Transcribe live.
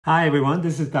Hi everyone,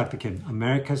 this is Dr. Kim,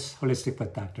 America's Holistic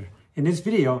Foot Doctor. In this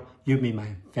video, you meet my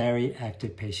very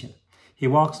active patient. He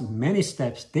walks many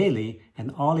steps daily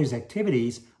and all his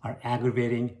activities are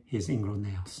aggravating his ingrown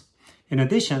nails. In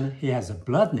addition, he has a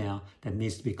blood nail that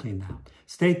needs to be cleaned out.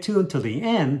 Stay tuned till the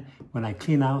end when I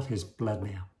clean out his blood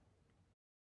nail.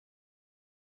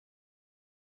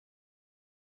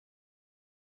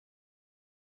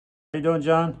 How you doing,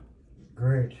 John?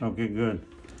 Great. Okay, good.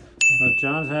 So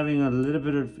John's having a little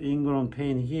bit of ingrown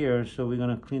pain here, so we're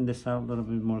gonna clean this out a little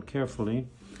bit more carefully.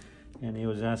 And he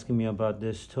was asking me about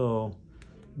this toe.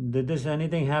 Did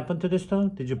anything happen to this toe?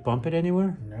 Did you bump it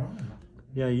anywhere? No.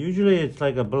 Yeah, usually it's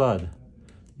like a blood.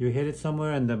 You hit it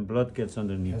somewhere and then blood gets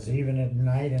underneath. Because even at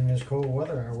night in this cold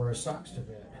weather, I wear socks to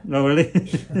bed. Oh, really?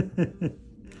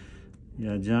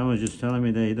 Yeah, John was just telling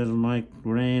me that he doesn't like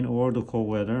rain or the cold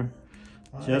weather.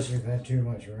 I think we've had too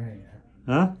much rain.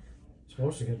 Huh?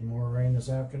 Supposed to get more rain this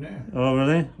afternoon. Oh,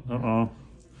 really? Uh-oh.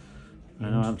 I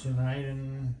know. Tonight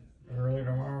and early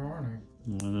tomorrow morning.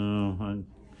 I know.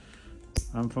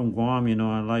 I'm from Guam, you know.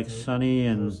 I like sunny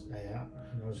and...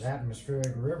 Those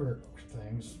atmospheric river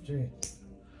things, gee.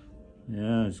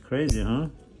 Yeah, it's crazy, huh?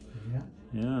 Yeah.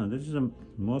 Yeah, this is the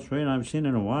most rain I've seen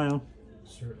in a while. It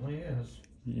certainly is.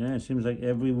 Yeah, it seems like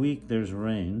every week there's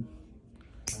rain.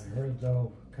 I heard,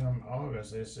 though, come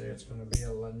August, they say it's going to be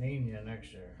a La Nina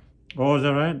next year. Oh, is that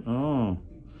right? Oh,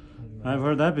 I've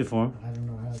heard that before. I don't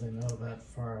know how they know that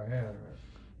far ahead.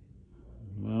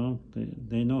 Well,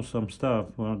 they know some stuff.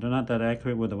 Well, they're not that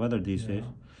accurate with the weather these days.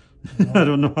 No, I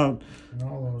don't know how. And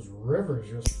all those rivers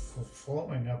just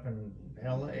flowing up in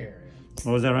LA area.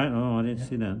 Oh, is that right? Oh, I didn't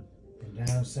see that. And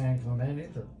down San Clemente,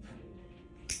 the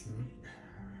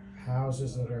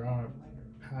houses that are on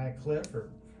a high cliff, or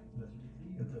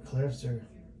the cliffs are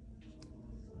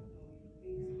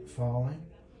falling.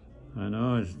 I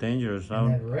know, it's dangerous.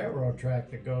 And that railroad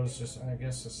track that goes just, I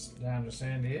guess, it's down to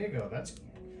San Diego, that's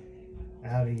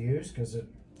out of use because it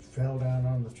fell down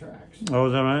on the tracks. Oh,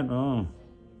 is that right? Oh.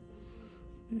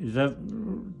 Is that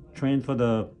train for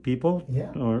the people?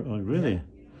 Yeah. Or really?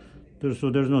 Yeah. So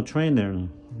there's no train there? No,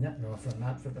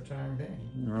 not for the time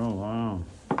being. Oh, wow.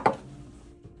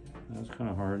 That's kind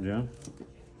of hard, yeah.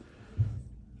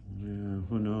 Yeah,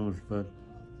 who knows, but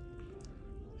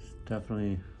it's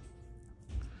definitely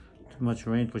too much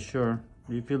rain for sure.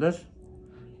 Do you feel this?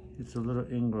 It's a little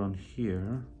ingrown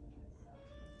here.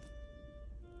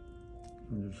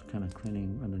 I'm just kind of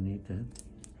cleaning underneath it.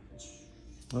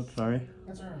 Oops, sorry.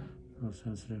 That's all right. Oh,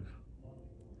 sensitive.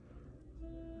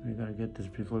 We gotta get this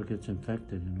before it gets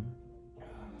infected, you know.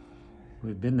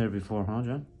 We've been there before, huh,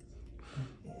 John?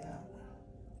 Yeah.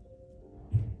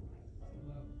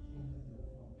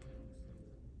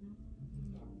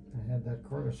 I had that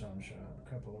cortisone shot a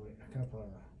couple of,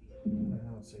 I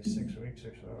don't say 6 weeks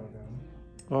or so ago.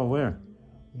 Oh, where?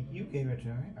 You gave it to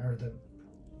me, or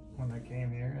when I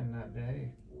came here and that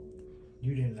day.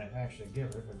 You didn't actually give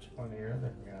it, but one of your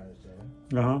other guys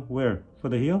did. Uh-huh, where? For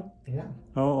the heel? Yeah.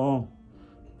 Oh.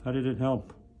 How did it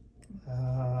help?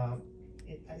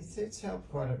 It's helped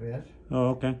quite a bit. Oh,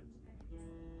 okay.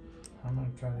 I'm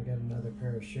going to try to get another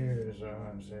pair of shoes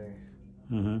and see.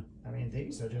 Uh-huh. I mean,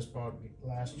 these I just bought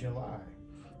last July.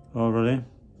 Oh, really?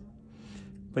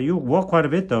 But you walk quite a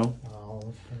bit, though.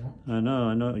 Oh, yeah. I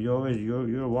know.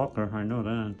 You're a walker. I know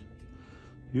that.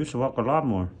 You used to walk a lot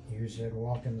more. You said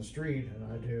walk in the street,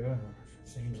 and I do. It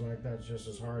seems like that's just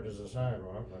as hard as a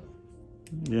sidewalk. But...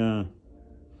 Yeah.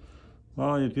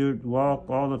 Well, if you walk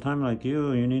all the time like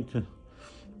you need to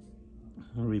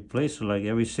replace it like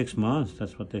every 6 months.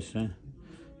 That's what they say.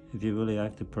 If you're a really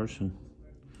active person.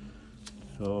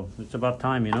 So it's about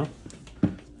time, you know.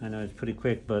 I know it's pretty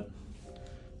quick, but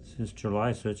since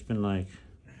July, so it's been like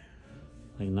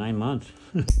 9 months.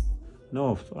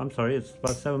 No, I'm sorry, it's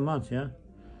about 7 months, yeah.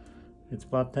 It's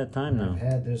about that time now. I've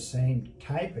had this same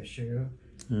type of shoe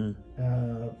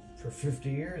for 50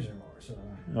 years or more. So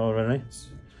oh, really? It's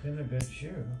been a good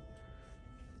shoe.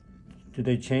 Did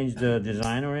they change the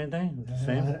design or anything? The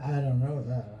same? I don't know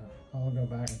that. I'll go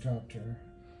back and talk to her.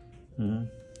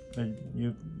 But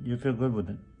you feel good with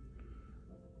it?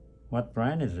 What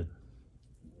brand is it?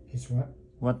 It's what?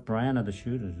 What brand of the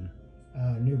shoes is it?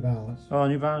 New Balance. Oh,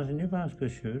 New Balance,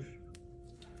 good shoes.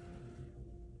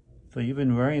 So you've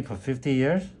been wearing it for 50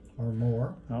 years? Or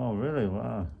more. Oh, really?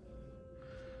 Wow.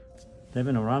 They've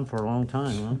been around for a long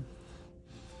time, huh?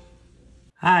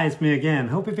 Hi, it's me again.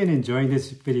 Hope you've been enjoying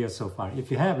this video so far. If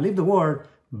you have, leave the word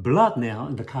blood nail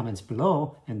in the comments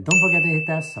below. And don't forget to hit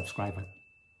that subscribe button.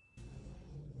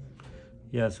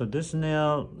 Yeah, so this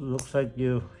nail looks like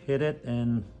you hit it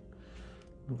and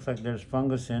looks like there's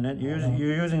fungus in it. You're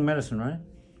using medicine, right?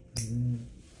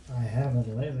 I haven't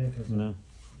lately because No.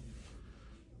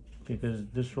 Because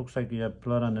this looks like you have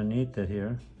blood underneath it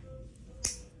here.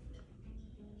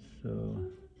 So,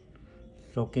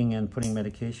 soaking and putting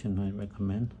medication, I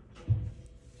recommend.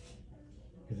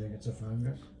 You think it's a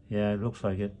fungus? Yeah, it looks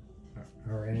like it.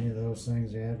 Are any of those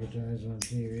things they advertise on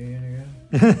TV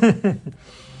any good?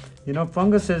 You know,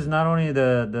 fungus is not only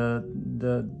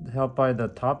the help by the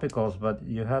topicals, but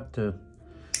you have to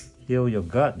heal your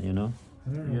gut, you know.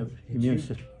 I don't You know. have immune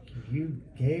system. You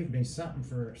gave me something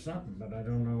for something, but I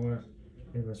don't know what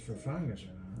it was for fungus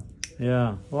or not.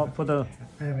 Yeah, well, for the...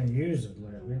 I haven't used it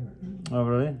lately. But Oh,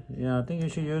 really? Yeah, I think you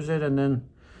should use it, and then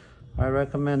I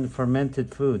recommend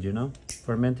fermented food, you know?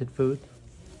 Fermented food.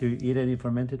 Do you eat any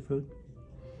fermented food?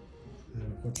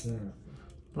 what's that?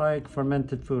 Like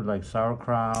fermented food, like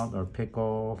sauerkraut or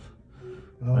pickles,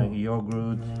 Oh, like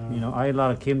yogurt. You know, I eat a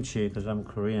lot of kimchi because I'm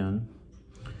Korean.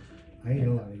 I eat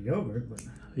a lot of yogurt, but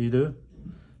You do?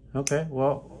 Okay,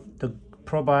 well, the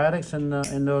probiotics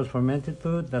in those fermented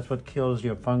food, that's what kills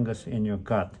your fungus in your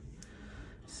gut.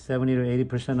 70 to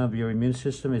 80% of your immune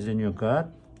system is in your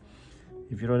gut.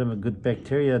 If you don't have a good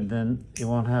bacteria, then it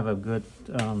won't have a good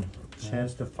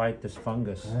chance to fight this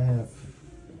fungus. I have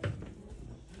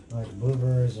like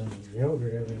blueberries and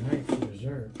yogurt every night for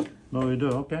dessert. No, you do?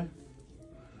 Okay.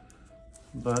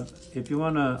 But if you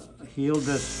want to heal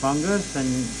this fungus, then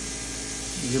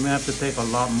you may have to take a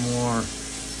lot more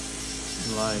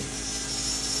like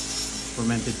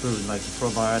fermented food, like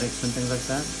probiotics and things like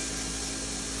that.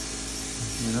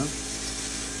 You know?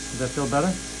 Does that feel better?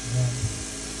 Yeah.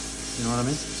 You know what I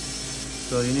mean?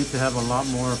 So you need to have a lot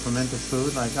more fermented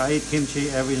food. Like I eat kimchi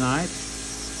every night.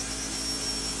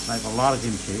 Like a lot of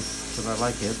kimchi, because I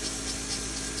like it.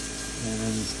 And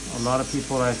then a lot of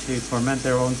people actually ferment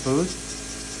their own food,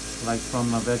 like from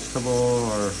a vegetable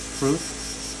or fruit.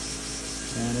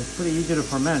 And it's pretty easy to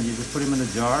ferment. You just put them in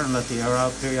a jar and let the air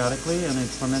out periodically, and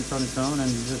it ferments on its own, and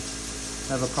you just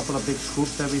have a couple of big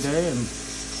scoops every day, and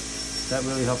that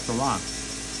really helps a lot.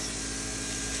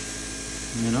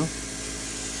 You know?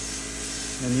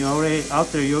 And you're already out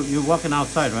there, you're walking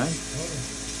outside, right?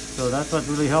 So that's what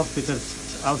really helps, because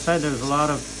outside there's a lot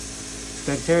of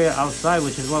bacteria outside,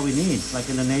 which is what we need. Like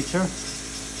in the nature,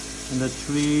 in the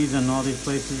trees and all these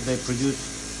places, they produce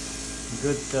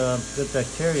good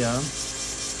bacteria.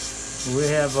 We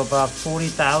have about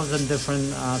 40,000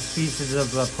 different species of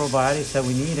probiotics that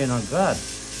we need in our gut.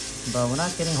 But we're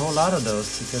not getting a whole lot of those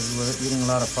because we're eating a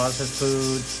lot of processed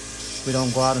food. We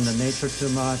don't go out in the nature too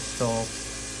much. So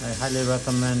I highly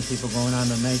recommend people going out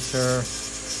in the nature.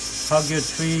 Hug your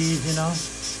trees, you know.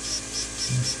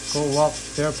 Go walk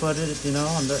barefooted, you know,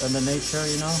 in the nature,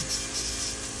 you know.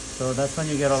 So that's when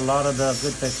you get a lot of the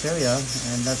good bacteria,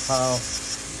 and that's how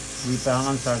we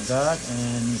balance our gut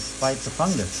and fight the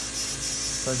fungus.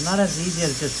 So it's not as easy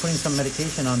as just putting some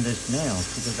medication on this nail,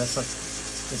 because that's what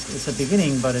it's a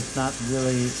beginning, but it's not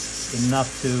really enough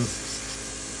to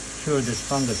cure this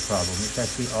fungus problem, which I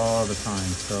see all the time.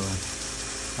 So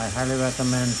I highly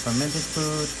recommend fermented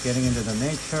food, getting into the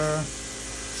nature,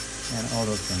 and all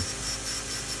those things.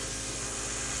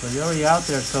 So you're already out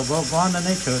there, so go on the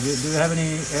nature. Do you have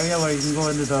any area where you can go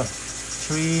into the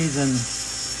trees and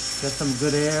get some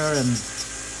good air and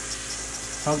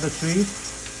hug the trees?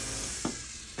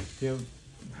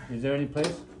 Is there any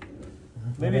place?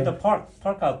 Maybe the park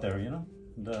out there, you know?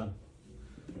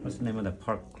 What's the name of that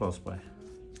park close by?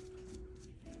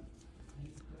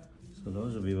 So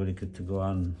those would be really good to go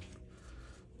out and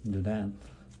do that.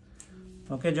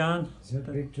 Okay, John. Is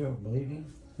that big toe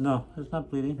bleeding? No, it's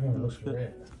not bleeding. Oh, It looks good.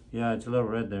 red. Yeah, it's a little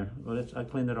red there, but I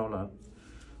cleaned it all up.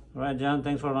 All right, John,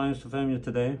 thanks for allowing us to film you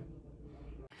today.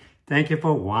 Thank you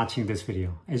for watching this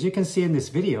video. As you can see in this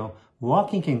video,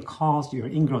 walking can cause your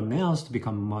ingrown nails to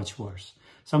become much worse.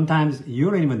 Sometimes you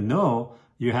don't even know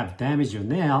you have damaged your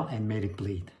nail and made it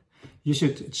bleed. You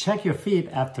should check your feet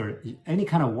after any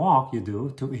kind of walk you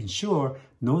do to ensure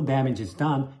no damage is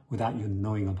done without you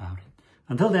knowing about it.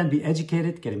 Until then, be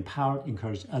educated, get empowered,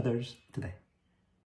 encourage others today.